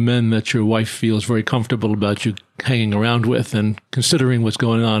full of men that your wife feels very comfortable about you hanging around with, and considering what's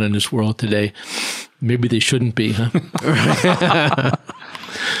going on in this world today, maybe they shouldn't be, huh?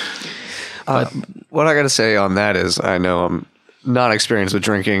 What I got to say on that is, I know I'm not experienced with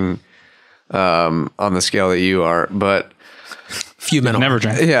drinking on the scale that you are, but few men never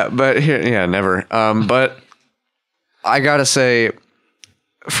drank. Yeah, but never. But I got to say,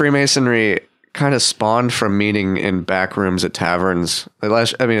 Freemasonry kind of spawned from meeting in back rooms at taverns. I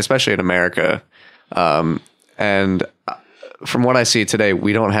mean, especially in America. And from what I see today,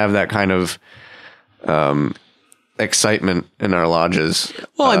 we don't have that kind of excitement in our lodges.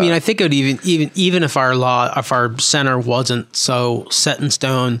 Well, I mean, I think it would even if our center wasn't so set in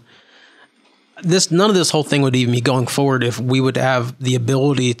stone, none of this whole thing would even be going forward if we would have the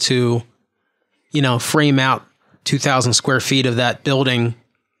ability to, frame out 2,000 square feet of that building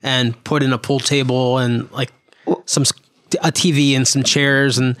and put in a pool table and like a TV and some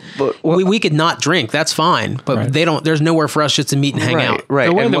chairs, and we could not drink. That's fine, but right. There's nowhere for us just to meet and hang out. Right.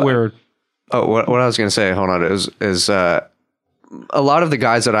 The way that we're. Oh, what I was going to say, hold on, is a lot of the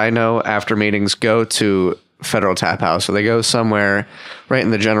guys that I know after meetings go to Federal Tap House, or they go somewhere right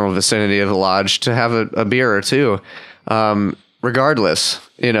in the general vicinity of the lodge to have a beer or two, regardless,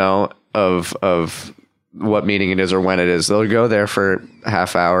 of what meeting it is or when it is. They'll go there for a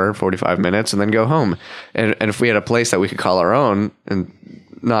half hour, 45 minutes, and then go home. And if we had a place that we could call our own, and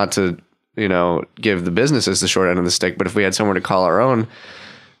not to, give the businesses the short end of the stick, but if we had somewhere to call our own,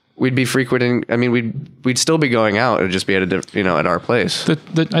 we'd be frequenting. I mean, we'd still be going out. It'd just be at at our place.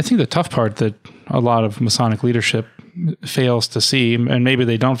 I think the tough part that a lot of Masonic leadership fails to see, and maybe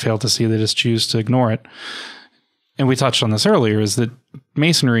they don't fail to see, they just choose to ignore it. And we touched on this earlier, is that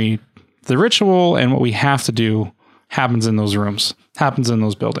Masonry, the ritual and what we have to do happens in those rooms, happens in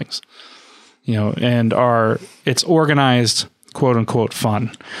those buildings, and it's organized, quote unquote,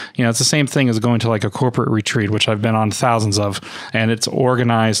 fun. It's the same thing as going to like a corporate retreat, which I've been on thousands of, and it's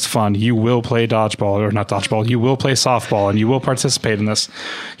organized fun. You will play dodgeball, or not dodgeball, you will play softball, and you will participate in this,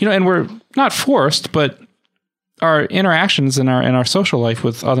 and we're not forced, but our interactions in our social life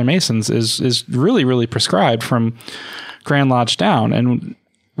with other Masons is really, really prescribed from Grand Lodge down. And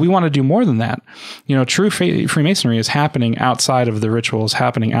we want to do more than that. True Freemasonry is happening outside of the rituals,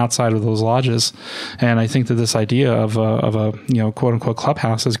 happening outside of those lodges. And I think that this idea of a quote unquote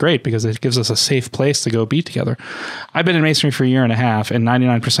clubhouse is great, because it gives us a safe place to go be together. I've been in Masonry for a year and a half, and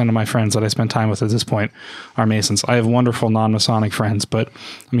 99% of my friends that I spend time with at this point are Masons. I have wonderful non-Masonic friends, but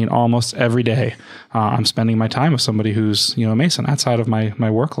I mean, almost every day I'm spending my time with somebody who's, a Mason outside of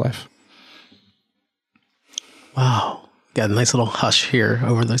my work life. Wow. Got a nice little hush here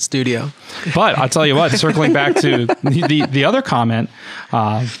over the studio. But I'll tell you what, circling back to the other comment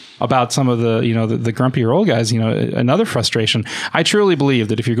about some of the grumpier old guys, another frustration. I truly believe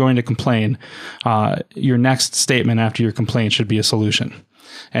that if you're going to complain, your next statement after your complaint should be a solution.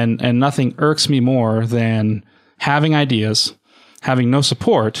 And nothing irks me more than having ideas, having no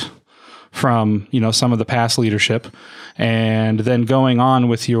support from, some of the past leadership, and then going on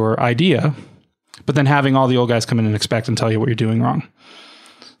with your idea, but then having all the old guys come in and expect and tell you what you're doing wrong.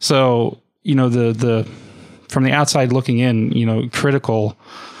 So, the from the outside looking in, critical,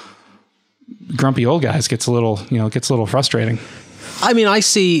 grumpy old guys gets a little frustrating. I mean, I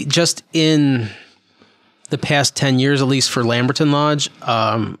see just in the past 10 years, at least for Lamberton Lodge,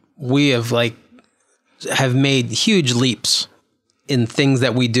 we have made huge leaps in things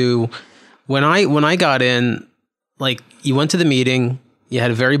that we do. When I got in, like, you went to the meeting, you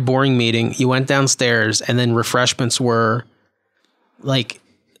had a very boring meeting, you went downstairs, and then refreshments were like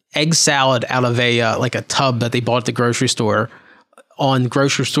egg salad out of a tub that they bought at the grocery store on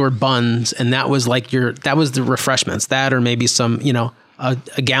grocery store buns, and that was the refreshments. That, or maybe some, a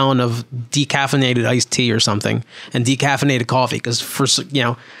gallon of decaffeinated iced tea or something, and decaffeinated coffee, because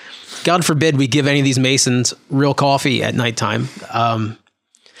God forbid we give any of these Masons real coffee at nighttime.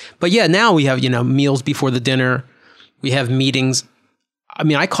 But yeah, now we have, meals before the dinner. We have meetings. I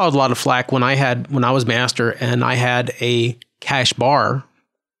mean, I caught a lot of flack when I was master and I had a cash bar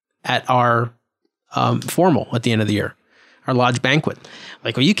at our formal at the end of the year, our lodge banquet.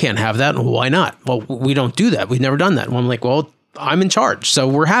 Like, well, you can't have that. Why not? Well, we don't do that. We've never done that. Well, I'm like, well, I'm in charge, so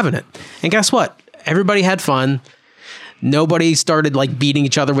we're having it. And guess what? Everybody had fun. Nobody started like beating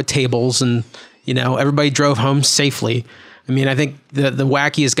each other with tables, and everybody drove home safely. I mean, I think the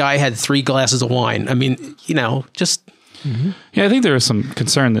wackiest guy had 3 glasses of wine. I mean, just. Mm-hmm. Yeah, I think there is some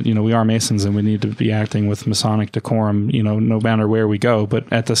concern that, we are Masons and we need to be acting with Masonic decorum, no matter where we go.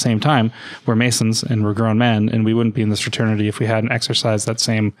 But at the same time, we're Masons and we're grown men, and we wouldn't be in this fraternity if we hadn't exercised that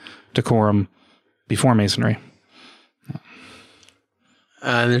same decorum before Masonry.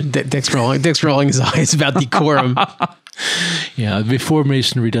 Dick's rolling his eyes about decorum. Yeah, before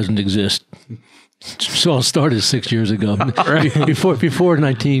Masonry doesn't exist. So I'll start 6 years ago. Before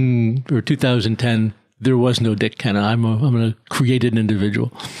 2010, there was no Dick Kenna. I'm a created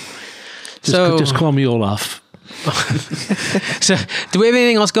individual. Just call me Olaf. So, do we have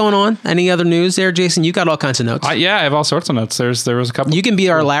anything else going on? Any other news there, Jason? You got all kinds of notes. Yeah, I have all sorts of notes. There was a couple. You can be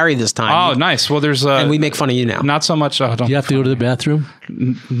our Larry this time. Oh, nice. Well, there's and we make fun of you now. Not so much. Do you have to go to the bathroom?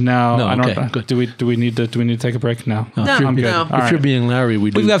 No, I don't. Okay, good. Do we need to take a break now? No, I'm good. If you're being Larry,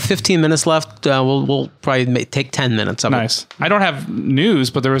 we do. We've got 15 minutes left. We'll probably take 10 minutes of it. Nice. I don't have news,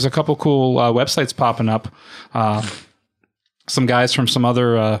 but there was a couple cool websites popping up. Some guys from some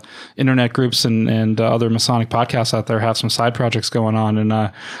other internet groups and other Masonic podcasts out there have some side projects going on. And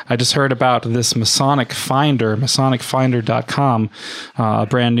I just heard about this Masonic Finder, MasonicFinder.com, a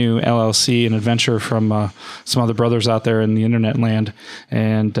brand new LLC, an adventure from some other brothers out there in the internet land.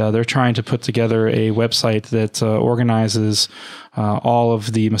 And they're trying to put together a website that organizes all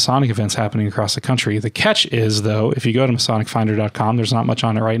of the Masonic events happening across the country. The catch is, though, if you go to MasonicFinder.com, there's not much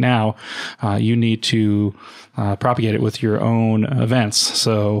on it right now. You need to propagate it with your own events.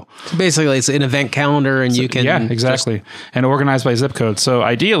 So basically, it's an event calendar, and you can exactly, and organized by zip code. So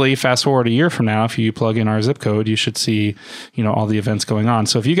ideally, fast forward a year from now, if you plug in our zip code, you should see all the events going on.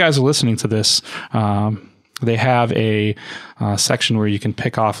 So if you guys are listening to this, they have a section where you can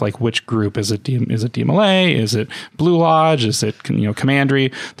pick off like which group is it DMLA, is it Blue Lodge, is it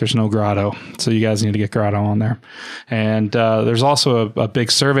Commandery. There's no Grotto, so you guys need to get Grotto on there. And there's also a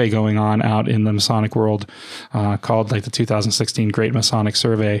big survey going on out in the Masonic world called like the 2016 Great Masonic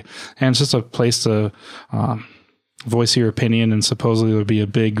Survey, and it's just a place to voice your opinion, and supposedly there'll be a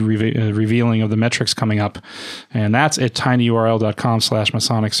big revealing of the metrics coming up, and that's at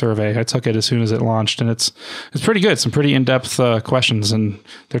tinyurl.com/Masonic survey. I took it as soon as it launched, and it's pretty good. Some pretty in-depth questions, and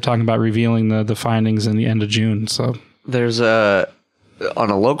they're talking about revealing the findings in the end of June. So there's on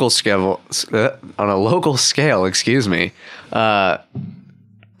a local scale, excuse me. As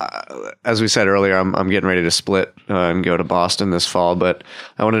we said earlier, I'm getting ready to split and go to Boston this fall, but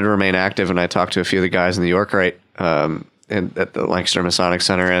I wanted to remain active, and I talked to a few of the guys in the Yorkite at the Lancaster Masonic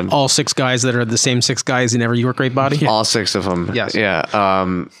Center, and all 6 guys that are the same 6 guys in every Yorkite body. All 6 of them. Yes. Yeah.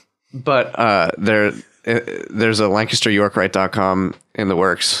 But there's a LancasterYorkite.com in the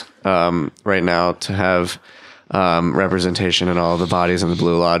works right now to have representation in all the bodies in the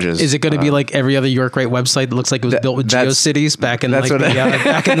Blue Lodges. Is it going to be like every other Yorkite website that looks like it was built with GeoCities back in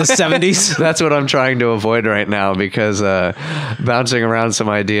back in the 70s? That's what I'm trying to avoid right now, because bouncing around some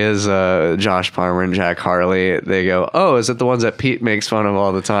ideas, Josh Palmer and Jack Harley, they go, "Oh, is it the ones that Pete makes fun of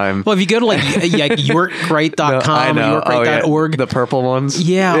all the time?" Well, if you go to like Yorkite.com or Yorkite.org, the purple ones.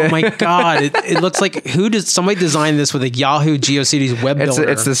 Yeah. Oh my God, it looks like somebody designed this with a Yahoo GeoCities web builder.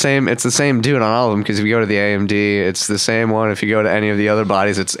 It's the same dude on all of them, because if you go to the AMD, it's the same one. If you go to any of the other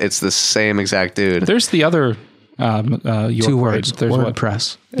bodies, it's the same exact dude. There's the other 2 words. There's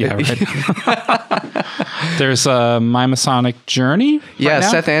WordPress. Yeah, right. There's My Masonic Journey. Yeah, right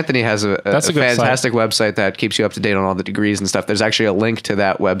now. Seth Anthony has a That's a good fantastic website that keeps you up to date on all the degrees and stuff. There's actually a link to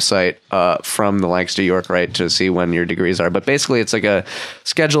that website from the Lancaster York Rite to see when your degrees are. But basically, it's like a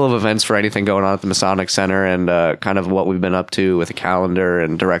schedule of events for anything going on at the Masonic Center and kind of what we've been up to with a calendar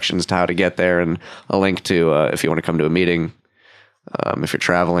and directions to how to get there and a link to if you want to come to a meeting. If you're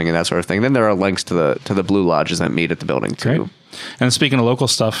traveling and that sort of thing, then there are links to the Blue Lodges that meet at the building too. Great. And speaking of local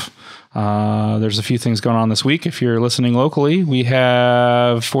stuff, there's a few things going on this week. If you're listening locally, we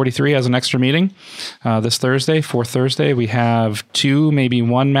have 43 has an extra meeting this Thursday, fourth Thursday. We have 2, maybe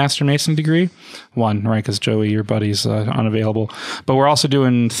 1 Master Mason degree. 1, right? Because Joey, your buddy's unavailable. But we're also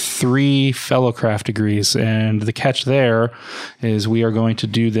doing 3 Fellowcraft degrees. And the catch there is we are going to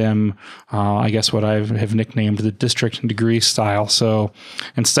do them, I guess what I have nicknamed the district degree style. So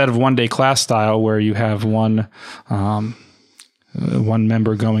instead of one-day class style where you have one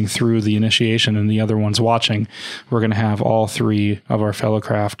member going through the initiation and the other one's watching, we're going to have all 3 of our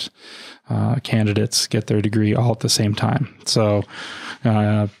Fellowcraft candidates get their degree all at the same time. So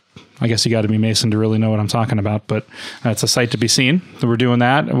I guess you got to be Mason to really know what I'm talking about, but it's a sight to be seen. So we're doing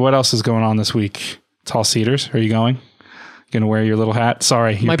that. What else is going on this week? Tall Cedars. Are you going? Going to wear your little hat?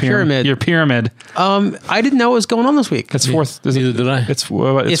 Sorry. My pyramid. Your pyramid. I didn't know what was going on this week. It's fourth. Neither did I.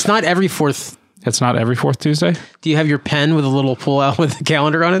 It's not every fourth. It's not every fourth Tuesday? Do you have your pen with a little pull out with the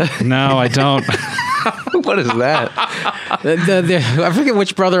calendar on it? No, I don't. What is that? I forget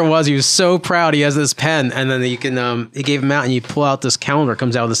which brother it was. He was so proud. He has this pen, and then you can. He gave him out, and you pull out this calendar.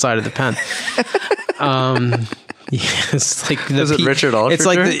 Comes out of the side of the pen. Yeah, it's like Is it Richard Altringer? It's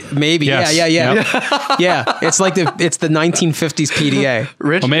like maybe. Yes. Yeah. Yep. Yeah. It's like it's the 1950s PDA.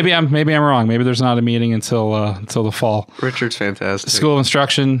 Richard, Well, maybe I'm wrong. Maybe there's not a meeting until the fall. Richard's fantastic. School of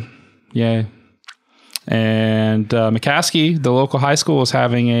Instruction. Yay. And McCaskey, the local high school, is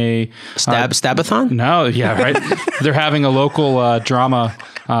having a Stabathon? No, yeah, right. They're having a local drama.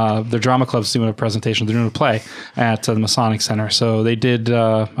 Their drama club's doing a presentation. They're doing a play at the Masonic Center. So they did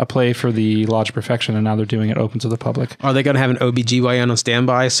a play for the Lodge of Perfection, and now they're doing it open to the public. Are they going to have an OBGYN on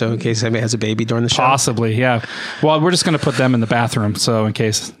standby? So in case anybody has a baby during the show? Possibly, yeah. Well, we're just going to put them in the bathroom. So in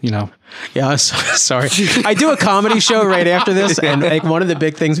case, Yeah, sorry. I do a comedy show right after this, and like one of the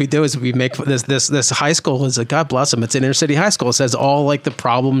big things we do is we make this high school is God bless them. It's an inner city high school. It says all like the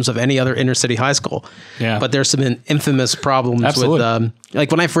problems of any other inner city high school. Yeah. But there's some infamous problems Absolutely. with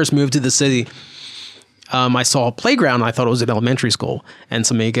like when I first moved to the city. I saw a playground. I thought it was an elementary school, and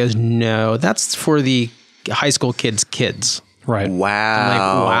somebody goes, "No, that's for the high school kids." right. I'm like,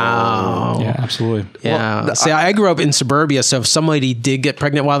 Wow. wow. Yeah, absolutely. Yeah. Well, See, I grew up in suburbia, so if somebody did get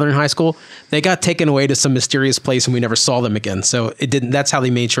pregnant while they're in high school, they got taken away to some mysterious place and we never saw them again. So it didn't. That's how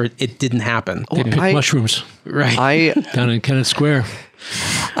they made sure it didn't happen. They picked mushrooms Right. down in Kennett Square.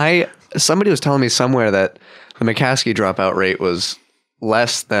 Somebody was telling me somewhere that the McCaskey dropout rate was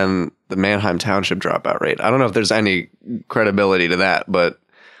less than the Manheim Township dropout rate. I don't know if there's any credibility to that, but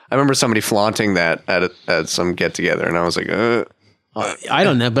I remember somebody flaunting that at some get together, and I was like, I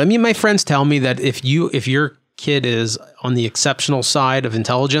don't know, but I mean, my friends tell me that if your kid is on the exceptional side of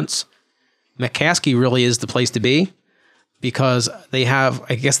intelligence, McCaskey really is the place to be, because they have,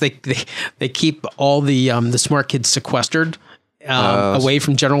 I guess they keep all the smart kids sequestered away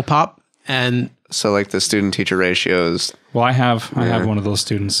from general pop, and so like the student teacher ratios. Well, I have one of those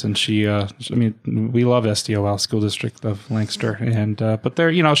students, and she. I mean, we love SDOL, School District of Lancaster, and but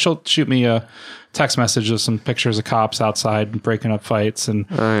there, she'll shoot me a text message of some pictures of cops outside breaking up fights, and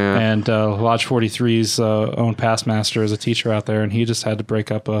Lodge 43's own past master is a teacher out there, and he just had to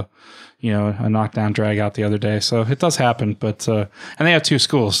break up a knockdown drag out the other day. So it does happen, but and they have 2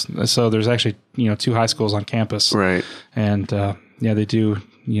 schools, so there's actually 2 high schools on campus, Right. and they do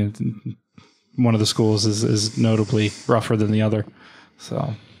one of the schools is notably rougher than the other.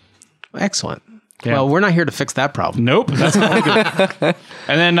 So excellent. Yeah. Well, we're not here to fix that problem. nope, that's not good.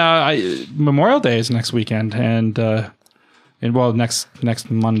 And then Memorial Day is next weekend, and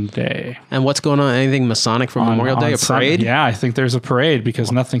next Monday. And what's going on? Anything Masonic for Memorial Day? A Sunday. parade? Yeah, I think there's a parade because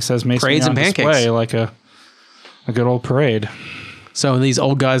nothing says Masonry Parades on and display pancakes. like a good old parade. So these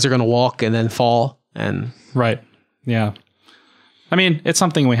old guys are going to walk and then fall, and Right. Yeah. I mean, it's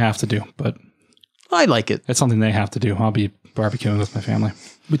something we have to do, but I like it. it's something they have to do. I'll be barbecuing with my family.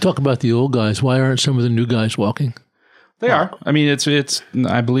 We talk about the old guys. Why aren't some of the new guys walking? They are. I mean, it's.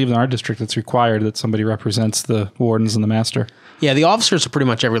 I believe in our district, it's required that somebody represents the wardens and the master. Yeah, the officers are pretty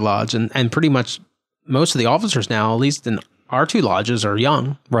much every lodge, and pretty much most of the officers now, at least in our 2 lodges, are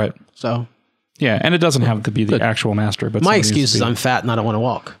young. Right. So Yeah, and it doesn't have to be the actual master, but my someone needs excuse to is be. I'm fat and I don't want to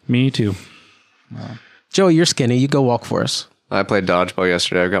walk. Me too. Joey, you're skinny. You go walk for us. I played dodgeball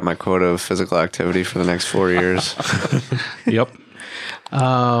yesterday. I've got my quota of physical activity for the next 4 years. Yep.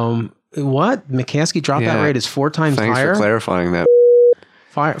 What? McCaskey dropout Yeah. rate is 4 times Thanks higher? for clarifying that.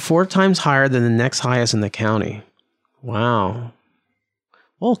 4 times higher than the next highest in the county. Wow.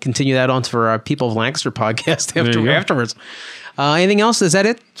 We'll continue that on for our People of Lancaster podcast you go. afterwards. Anything else? Is that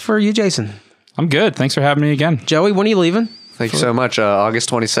it for you, Jason? I'm good. Thanks for having me again. Joey, when are you leaving? Thank you so much. August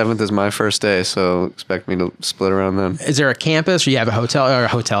 27th is my first day, so expect me to split around then. Is there a campus, or you have a hotel?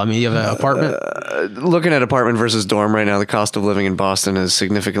 I mean, you have an apartment? Looking at apartment versus dorm right now, the cost of living in Boston is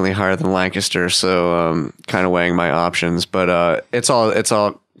significantly higher than Lancaster, so kind of weighing my options. But it's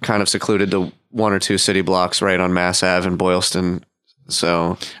all kind of secluded to 1 or 2 city blocks right on Mass Ave in Boylston.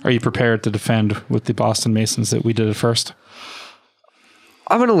 So, Are you prepared to defend with the Boston Masons that we did it first?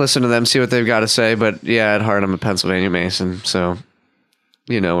 I'm going to listen to them, see what they've got to say. But yeah, at heart, I'm a Pennsylvania Mason, so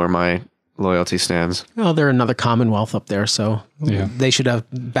you know where my loyalty stands. Well, they're another Commonwealth up there, so Yeah. they should have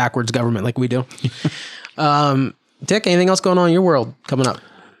backwards government like we do. Dick, anything else going on in your world coming up?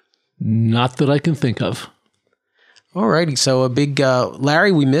 Not that I can think of. Alrighty, so a big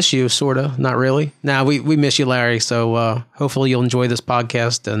Larry, we miss you, sort of, not really. Nah, we miss you, Larry. So hopefully you'll enjoy this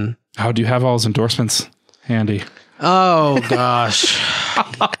podcast. And How do you have all his endorsements handy? oh gosh,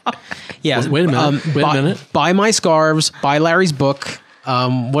 yeah. Wait a minute. Wait a minute. Buy my scarves. Buy Larry's book.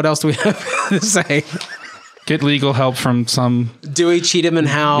 What else do we have to say? Get legal help from some. Dewey, Cheatham, and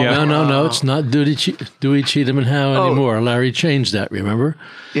Howe. Yeah. No. It's not Dewey, Cheatham, and Howe anymore. Larry changed that, remember?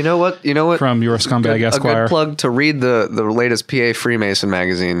 You know what? From Your Scumbag a Esquire. good plug to read the latest PA Freemason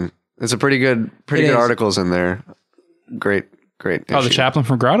magazine. It's a pretty good It is. articles in there. Great. Oh, the issue. chaplain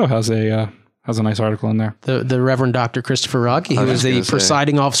from Grotto has a nice article in there. The Reverend Dr. Christopher Rocky, who was was the gonna say.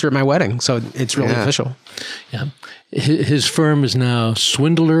 presiding officer at my wedding. So it's really Yeah. official. Yeah. His firm is now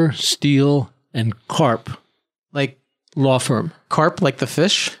Swindler, Steele, and Karp Like Law Firm. carp, like the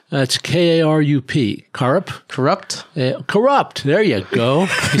fish. That's K-A-R-U-P. Karp? Corrupt. Corrupt. There you go.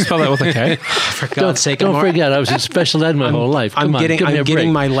 You spell that with a K? For God's sake, Don't I'm- forget, I was in special ed my whole life. I'm Come on, getting give me a break.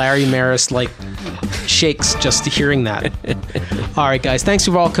 my Larry Maris like shakes just hearing that. All right, guys, thanks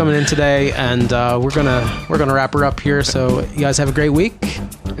for all coming in today, and we're gonna wrap her up here. So you guys have a great week.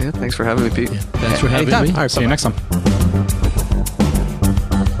 Yeah, thanks for having me, Pete. Thanks for having Anytime. me. All right, See you bye-bye. next time.